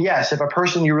 And yes, if a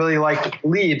person you really like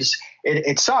leaves,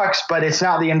 it sucks, but it's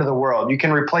not the end of the world. You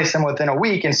can replace them within a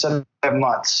week instead of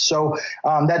months. So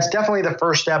that's definitely the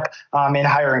first step in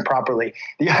hiring properly.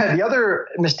 The other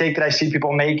mistake that I see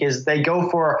people make is they go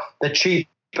for the cheap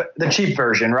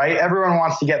version, right? Everyone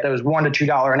wants to get those $1 to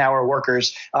 $2 an hour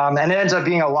workers. And it ends up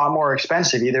being a lot more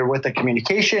expensive, either with the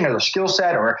communication or the skill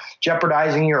set or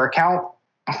jeopardizing your account.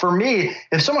 For me,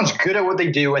 if someone's good at what they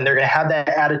do and they're going to have that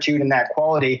attitude and that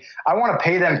quality, I want to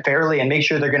pay them fairly and make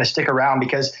sure they're going to stick around,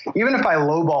 because even if I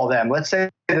lowball them, let's say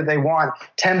that they want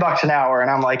 $10 an hour and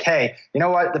I'm like, hey, you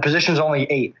know what? The position's only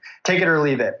 8, take it or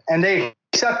leave it. And they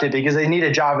accept it because they need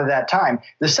a job at that time.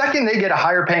 The second they get a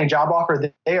higher paying job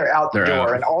offer, they are out the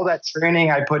door, and all that training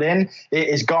I put in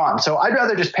is gone. So I'd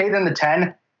rather just pay them the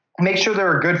 10, make sure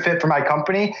they're a good fit for my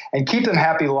company, and keep them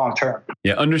happy long term.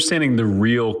 Yeah, understanding the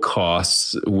real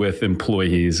costs with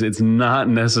employees. It's not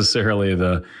necessarily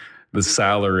the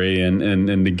salary and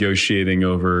negotiating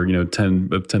over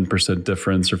 10%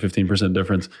 difference or 15%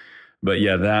 difference. But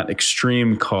yeah, that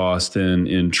extreme cost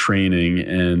in training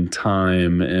and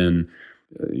time and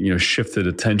shifted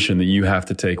attention that you have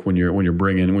to take when you're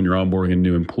onboarding a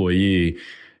new employee.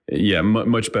 Yeah,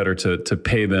 much better to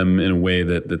pay them in a way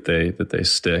that they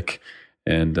stick,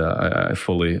 and I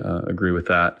fully agree with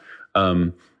that.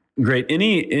 Great.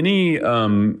 Any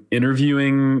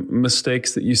interviewing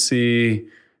mistakes that you see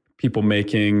people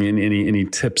making, and any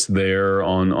tips there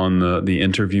on the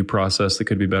interview process that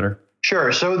could be better?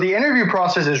 Sure. So the interview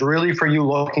process is really for you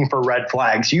looking for red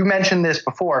flags. You mentioned this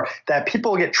before, that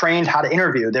people get trained how to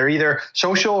interview. They're either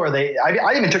social or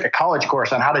I even took a college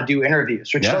course on how to do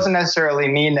interviews, which doesn't necessarily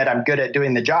mean that I'm good at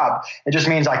doing the job. It just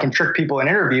means I can trick people in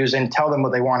interviews and tell them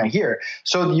what they want to hear.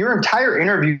 So your entire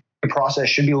interview process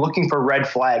should be looking for red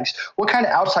flags. What kind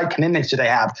of outside commitments do they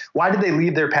have? Why did they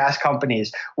leave their past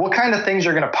companies? What kind of things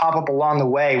are going to pop up along the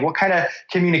way? What kind of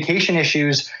communication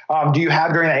issues do you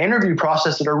have during that interview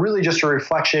process that are really just a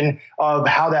reflection of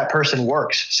how that person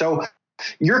works? So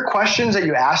your questions that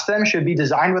you ask them should be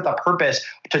designed with a purpose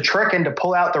to trick and to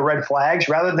pull out the red flags,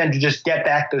 rather than to just get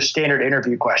back those standard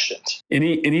interview questions.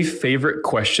 Any favorite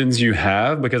questions you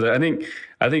have? Because I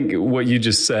think what you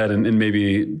just said, and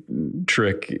maybe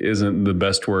trick isn't the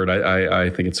best word. I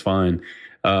think it's fine.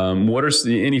 What are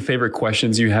any favorite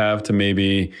questions you have to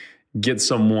maybe get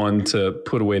someone to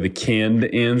put away the canned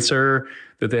answer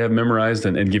that they have memorized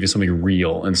and give you something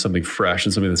real and something fresh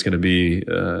and something that's going to be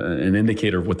an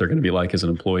indicator of what they're going to be like as an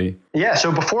employee? Yeah.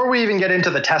 So before we even get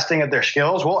into the testing of their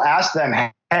skills, we'll ask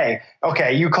them, hey,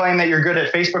 okay, you claim that you're good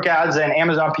at Facebook ads and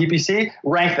Amazon PPC,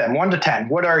 rank them 1 to 10.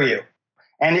 What are you?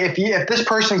 And if this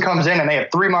person comes in and they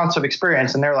have 3 months of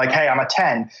experience and they're like, hey, I'm a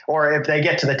 10, or if they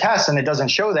get to the test and it doesn't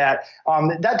show that,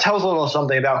 that tells a little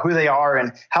something about who they are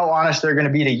and how honest they're going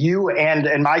to be to you and,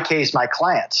 in my case, my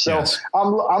clients. So yes.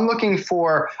 I'm looking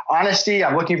for honesty.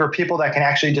 I'm looking for people that can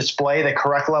actually display the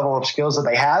correct level of skills that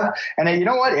they have. And then, you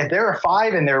know what? If they're a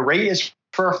 5 and their rate is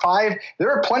for a 5,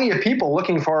 there are plenty of people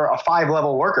looking for a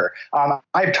 5-level worker. I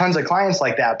have tons of clients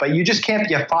like that, but you just can't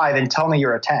be a 5 and tell me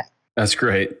you're a 10. That's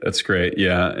great. That's great.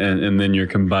 Yeah. And then you're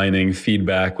combining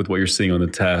feedback with what you're seeing on the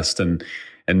test and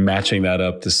matching that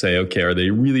up to say, okay, are they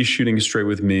really shooting straight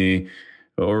with me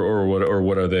or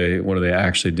what are they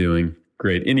actually doing?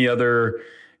 Great. Any other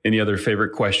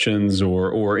favorite questions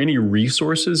or any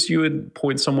resources you would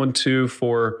point someone to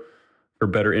for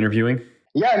better interviewing?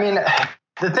 Yeah. I mean,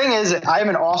 the thing is, I have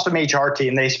an awesome HR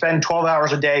team. They spend 12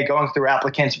 hours a day going through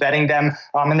applicants, vetting them.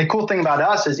 And the cool thing about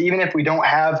us is even if we don't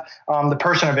have the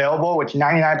person available, which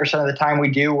 99% of the time we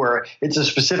do, or it's a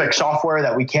specific software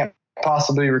that we can't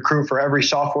possibly recruit for every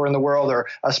software in the world or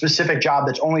a specific job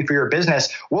that's only for your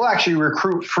business, we'll actually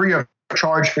recruit free of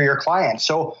charge for your clients.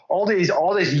 So all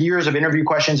these years of interview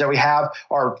questions that we have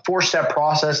are 4-step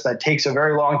process that takes a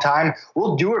very long time.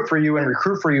 We'll do it for you and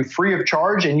recruit for you free of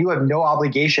charge, and you have no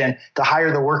obligation to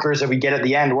hire the workers that we get at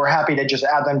the end. We're happy to just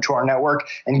add them to our network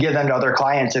and give them to other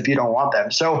clients if you don't want them.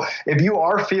 So if you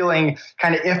are feeling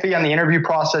kind of iffy on the interview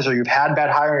process or you've had bad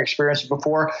hiring experiences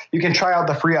before, you can try out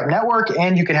the Free Up Network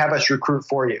and you can have us recruit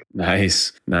for you.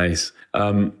 Nice.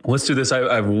 Let's do this.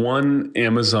 I have one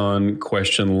Amazon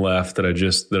question left that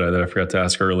I forgot to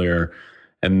ask earlier.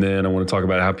 And then I want to talk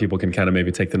about how people can kind of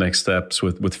maybe take the next steps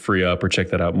with Free Up or check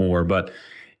that out more. But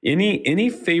any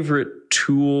favorite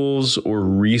tools or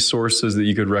resources that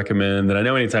you could recommend? That I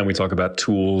know anytime we talk about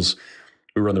tools,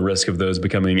 we run the risk of those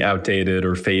becoming outdated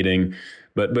or fading.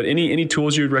 But any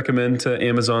tools you'd recommend to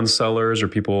Amazon sellers or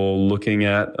people looking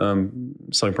at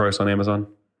selling products on Amazon?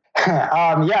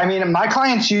 Yeah, I mean, my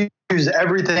clients use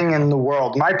everything in the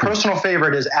world. My personal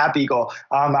favorite is App Eagle.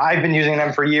 I've been using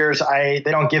them for years. They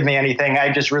don't give me anything.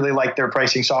 I just really like their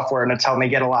pricing software, and it's helped me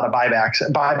get a lot of buy box.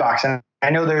 And I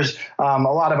know there's a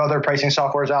lot of other pricing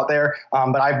softwares out there,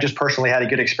 but I've just personally had a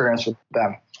good experience with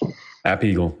them. App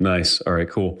Eagle, nice. All right,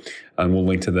 cool. And we'll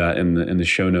link to that in the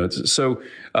show notes. So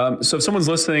if someone's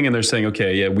listening and they're saying,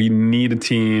 okay, yeah, we need a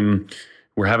team.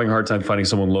 We're having a hard time finding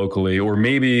someone locally, or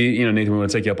maybe, Nathan, we want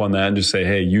to take you up on that and just say,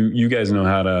 hey, you guys know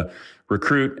how to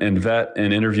recruit and vet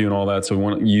and interview and all that. So we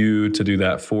want you to do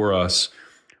that for us.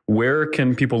 Where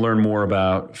can people learn more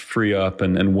about Free Up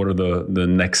and what are the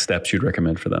next steps you'd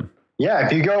recommend for them? Yeah,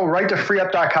 if you go right to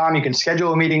freeup.com, you can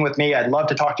schedule a meeting with me. I'd love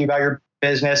to talk to you about your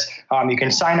business. You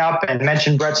can sign up and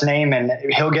mention Brett's name and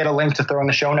he'll get a link to throw in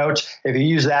the show notes. If you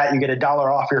use that, you get $1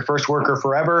 off your first worker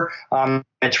forever.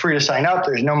 It's free to sign up.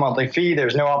 There's no monthly fee.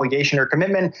 There's no obligation or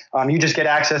commitment. You just get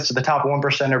access to the top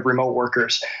 1% of remote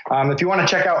workers. If you want to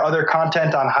check out other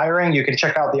content on hiring, you can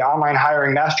check out the online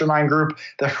hiring mastermind group,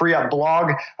 the Free Up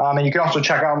blog. And you can also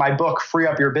check out my book, Free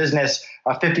Up Your Business,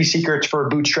 50 Secrets for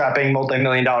Bootstrapping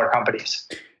Multi-Million-Dollar Companies.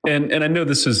 And I know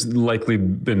this has likely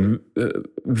been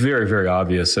very, very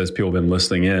obvious as people have been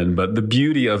listening in, but the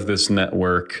beauty of this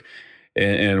network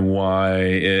and why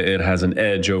it has an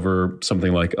edge over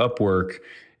something like Upwork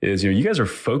is, you guys are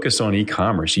focused on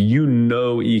e-commerce.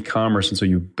 E-commerce, and so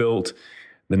you built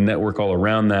the network all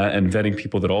around that and vetting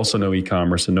people that also know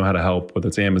e-commerce and know how to help, whether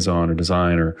it's Amazon or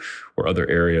design or other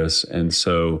areas. And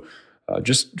so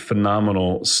just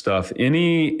phenomenal stuff.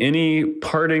 Any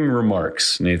parting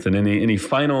remarks, Nathan? Any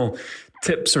final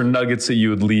tips or nuggets that you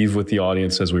would leave with the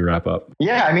audience as we wrap up?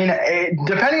 Yeah, I mean,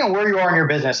 depending on where you are in your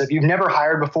business, if you've never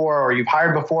hired before or you've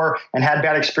hired before and had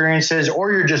bad experiences,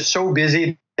 or you're just so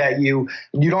busy that you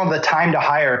don't have the time to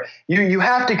hire, you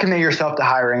have to commit yourself to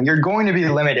hiring. You're going to be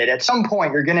limited. At some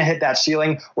point, you're going to hit that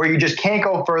ceiling where you just can't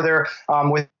go further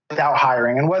without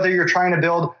hiring. And whether you're trying to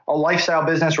build a lifestyle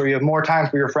business where you have more time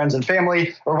for your friends and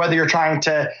family, or whether you're trying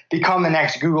to become the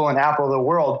next Google and Apple of the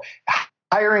world,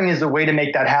 hiring is the way to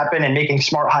make that happen, and making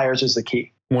smart hires is the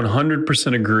key.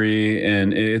 100% agree.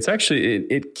 And it's actually,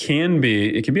 it can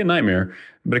be a nightmare,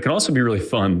 but it can also be really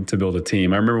fun to build a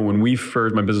team. I remember when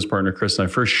my business partner, Chris, and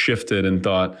I first shifted and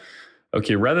thought,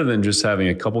 okay, rather than just having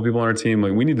a couple people on our team,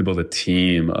 like we need to build a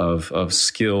team of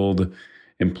skilled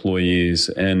employees.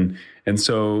 And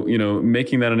so,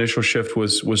 making that initial shift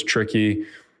was tricky.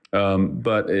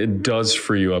 but it does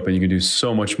free you up and you can do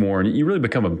so much more. And you really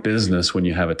become a business when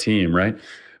you have a team, right?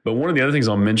 But one of the other things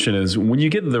I'll mention is when you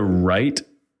get the right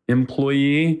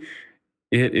employee,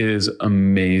 it is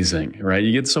amazing, right?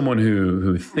 You get someone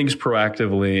who thinks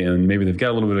proactively and maybe they've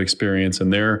got a little bit of experience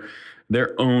and they're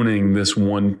owning this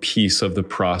one piece of the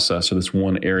process or this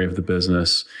one area of the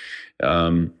business.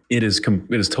 It is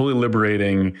totally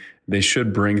liberating. They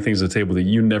should bring things to the table that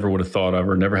you never would have thought of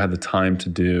or never had the time to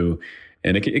do.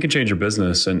 And it can change your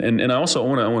business. And I also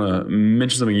want to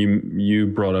mention something you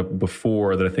brought up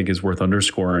before that I think is worth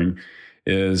underscoring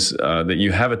is that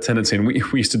you have a tendency, and we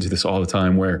used to do this all the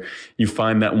time, where you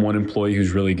find that one employee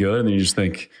who's really good and then you just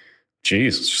think,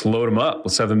 geez, let's just load them up.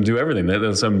 Let's have them do everything.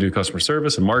 Let's have them do customer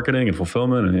service and marketing and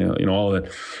fulfillment and all of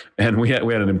that. And we had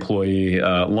an employee,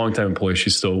 a longtime employee.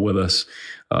 She's still with us,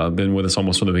 been with us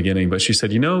almost from the beginning. But she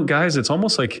said, guys, it's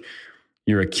almost like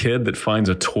you're a kid that finds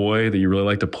a toy that you really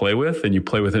like to play with and you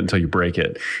play with it until you break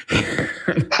it.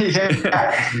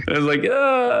 Yeah. I was like,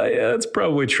 yeah, it's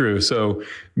probably true. So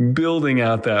building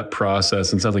out that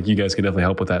process, and sounds like you guys can definitely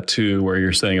help with that too, where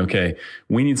you're saying, okay,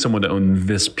 we need someone to own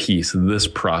this piece, this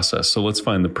process. So let's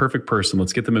find the perfect person.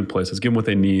 Let's get them in place. Let's give them what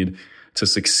they need to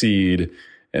succeed.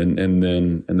 And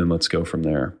then let's go from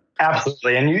there.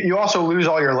 Absolutely. And you also lose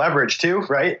all your leverage too,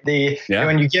 right?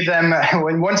 When you give them,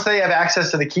 once they have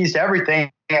access to the keys to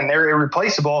everything and they're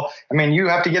irreplaceable, you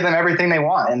have to give them everything they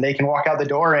want and they can walk out the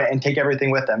door and take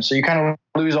everything with them. So you kind of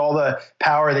lose all the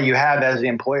power that you have as the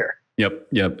employer. Yep.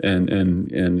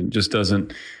 And just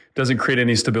doesn't create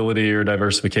any stability or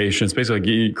diversification. It's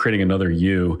basically like creating another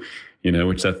you,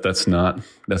 which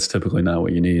that's typically not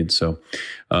what you need. So,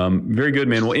 very good,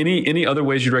 man. Well, any other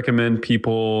ways you'd recommend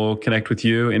people connect with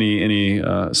you? Any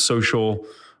social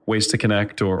ways to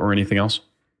connect or anything else?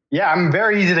 Yeah, I'm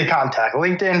very easy to contact.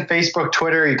 LinkedIn, Facebook,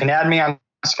 Twitter. You can add me on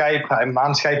Skype. I'm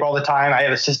on Skype all the time. I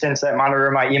have assistants that monitor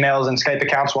my emails and Skype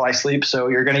accounts while I sleep. So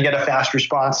you're going to get a fast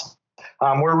response.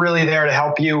 We're really there to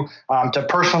help you, to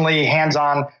personally,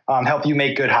 hands-on, help you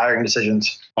make good hiring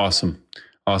decisions. Awesome.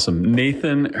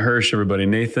 Nathan Hirsch, everybody.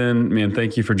 Nathan, man,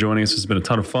 thank you for joining us. It's been a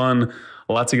ton of fun.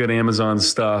 Lots of good Amazon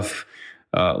stuff.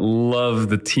 Love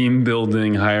the team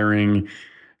building, hiring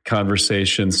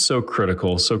conversations. So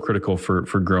critical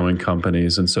for growing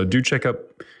companies. And so do check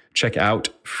out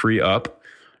Free Up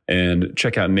and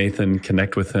check out Nathan,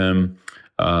 connect with him.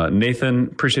 Nathan,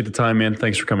 appreciate the time, man.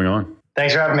 Thanks for coming on.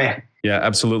 Thanks for having me. Yeah,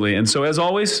 absolutely. And so as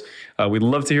always, we'd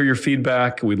love to hear your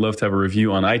feedback. We'd love to have a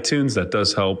review on iTunes. That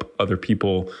does help other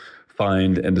people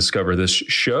find and discover this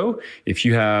show. If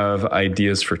you have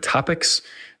ideas for topics,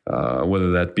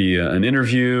 whether that be an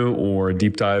interview or a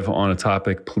deep dive on a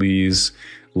topic, please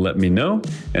let me know.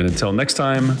 And until next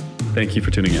time, thank you for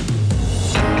tuning in.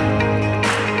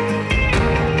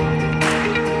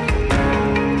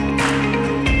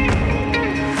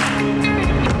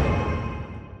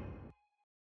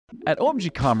 At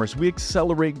OMG Commerce, we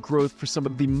accelerate growth for some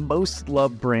of the most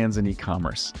loved brands in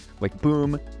e-commerce, like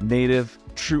Boom, Native,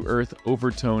 True Earth,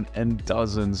 Overtone, and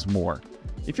dozens more.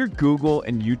 If your Google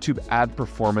and YouTube ad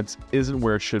performance isn't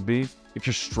where it should be, if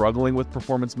you're struggling with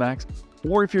Performance Max,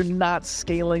 or if you're not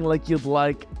scaling like you'd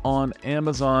like on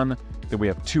Amazon, then we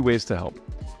have two ways to help.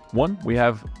 One, we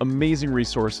have amazing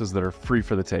resources that are free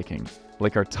for the taking,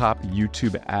 like our top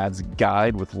YouTube ads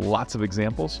guide with lots of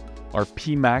examples, our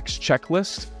PMax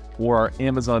checklist, or our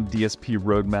Amazon DSP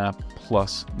roadmap,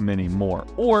 plus many more.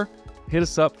 Or hit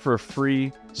us up for a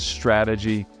free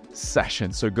strategy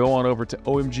session. So go on over to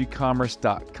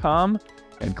omgcommerce.com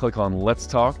and click on Let's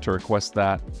Talk to request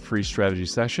that free strategy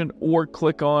session, or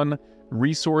click on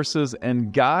Resources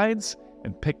and Guides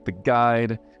and pick the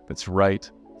guide that's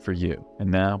right for you. And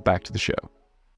now back to the show.